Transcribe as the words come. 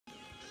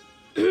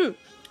Hello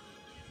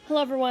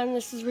everyone,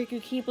 this is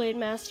Riku Keyblade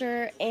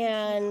Master,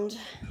 and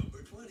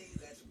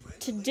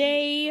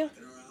today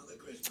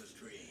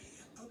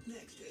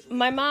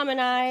my mom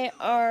and I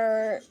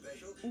are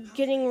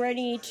getting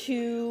ready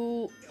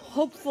to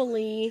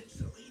hopefully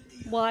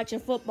watch a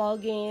football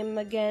game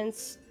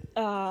against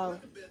her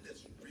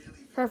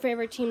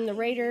favorite team, the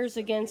Raiders,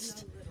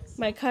 against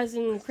my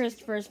cousin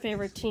Christopher's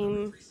favorite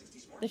team,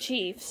 the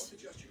Chiefs.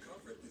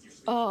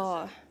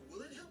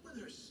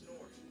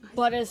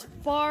 But as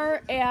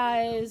far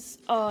as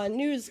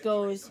news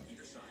goes,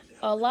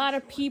 a lot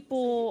of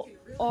people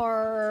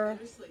are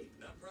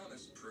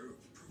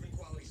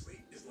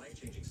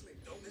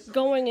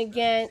going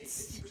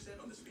against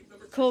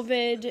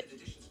COVID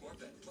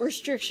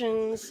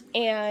restrictions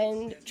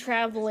and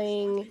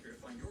traveling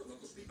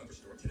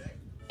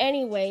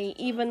anyway,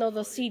 even though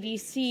the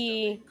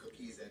CDC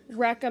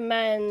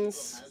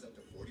recommends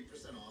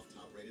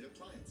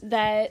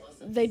that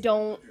they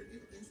don't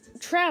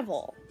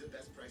travel.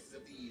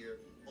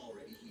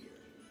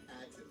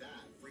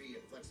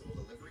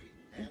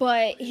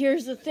 But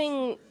here's the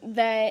thing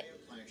that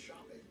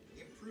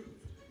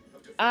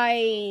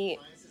I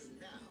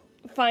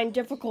find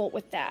difficult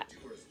with that.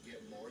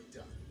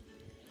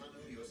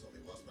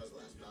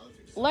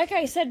 Like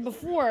I said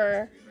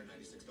before,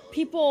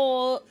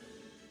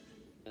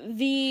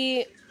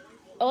 the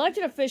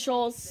elected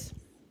officials,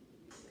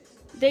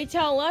 they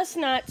tell us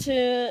not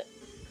to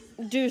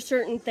do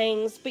certain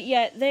things, but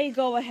yet they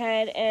go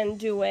ahead and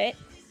do it.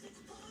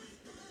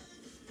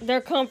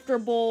 They're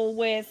comfortable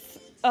with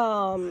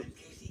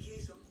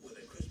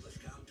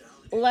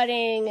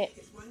letting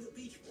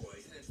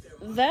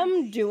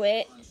them do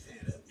it,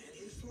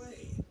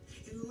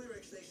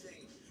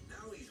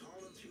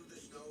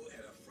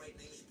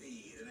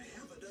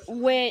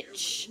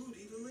 which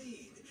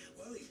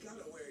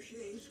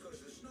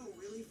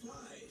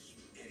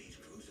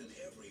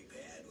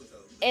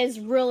is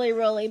really,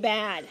 really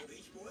bad.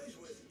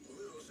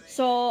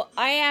 So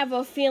I have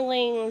a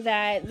feeling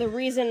that the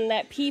reason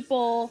that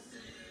people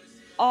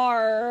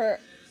are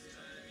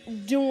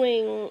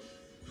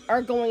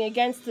going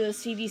against the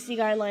CDC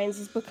guidelines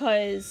is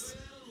because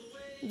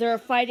they're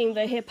fighting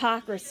the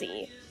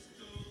hypocrisy.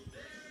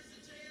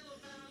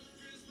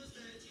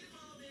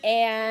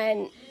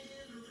 And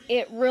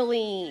it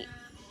really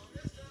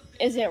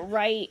isn't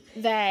right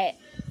that,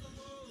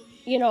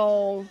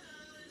 the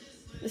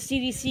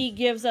CDC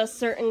gives us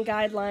certain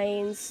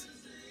guidelines,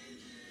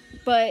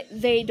 but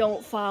they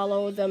don't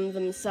follow them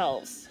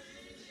themselves.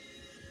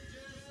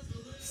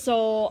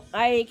 So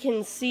I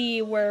can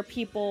see where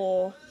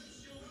people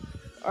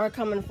are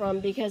coming from,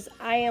 because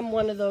I am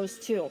one of those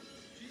too.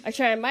 I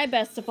try my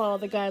best to follow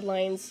the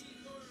guidelines,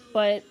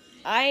 but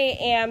I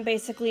am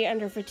basically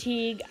under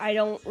fatigue. I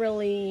don't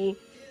really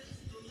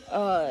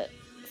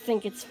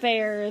think it's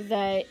fair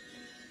that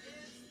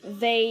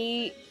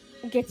they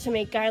get to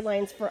make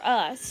guidelines for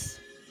us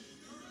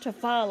to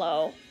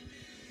follow,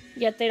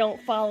 yet they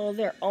don't follow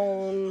their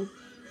own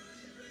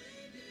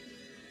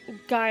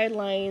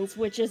guidelines,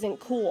 which isn't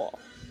cool.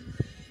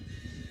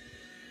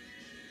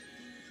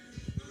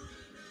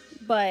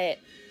 But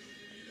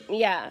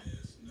yeah,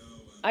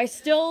 I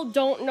still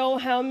don't know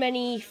how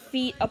many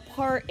feet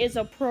apart is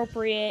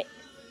appropriate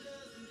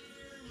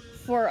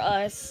for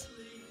us.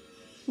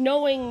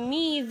 Knowing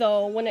me,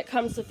 though, when it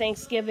comes to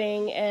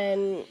Thanksgiving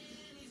and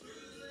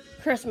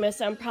Christmas,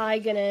 I'm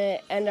probably gonna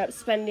end up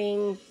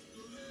spending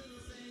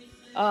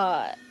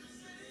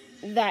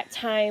that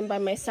time by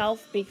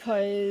myself,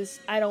 because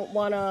I don't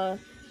want to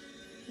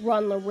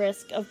run the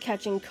risk of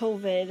catching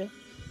COVID.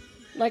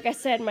 Like I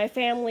said, my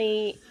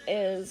family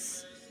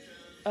is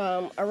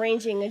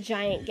arranging a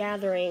giant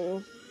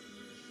gathering,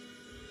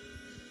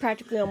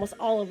 practically almost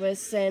all of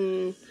us,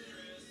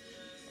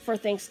 for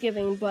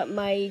Thanksgiving, but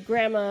my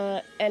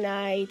grandma and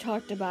I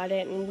talked about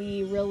it, and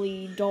we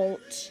really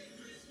don't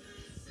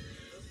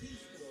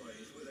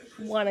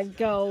want to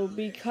go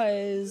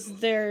because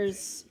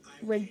there's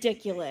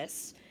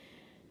ridiculous.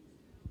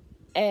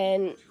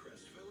 And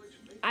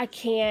I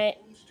can't,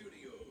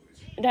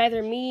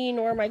 neither me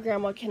nor my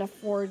grandma can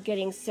afford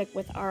getting sick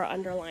with our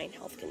underlying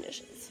health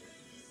conditions.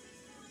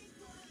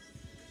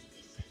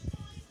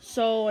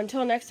 So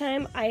until next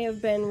time, I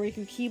have been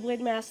Riku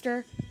Keyblade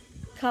Master.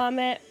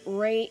 Comment,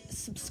 rate,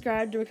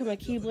 subscribe to become a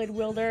Keyblade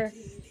wielder,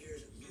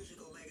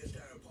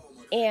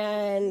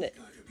 and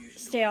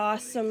stay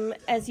awesome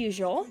as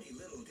usual.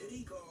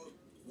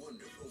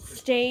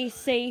 Stay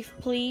safe,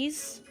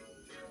 please.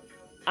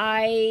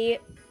 I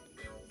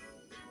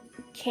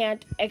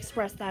can't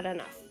express that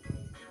enough.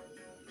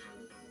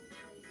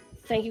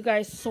 Thank you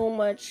guys so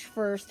much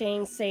for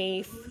staying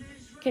safe.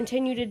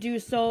 Continue to do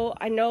so.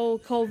 I know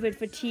COVID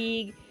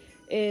fatigue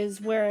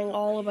is wearing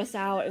all of us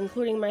out,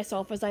 including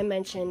myself, as I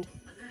mentioned.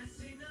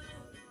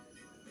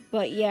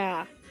 But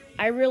yeah,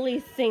 I really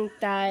think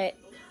that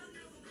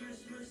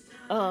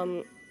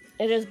it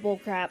is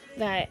bullcrap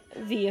that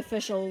the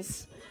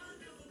officials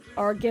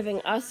are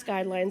giving us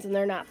guidelines and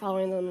they're not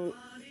following them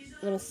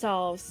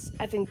themselves.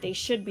 I think they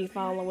should be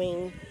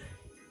following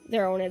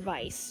their own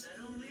advice.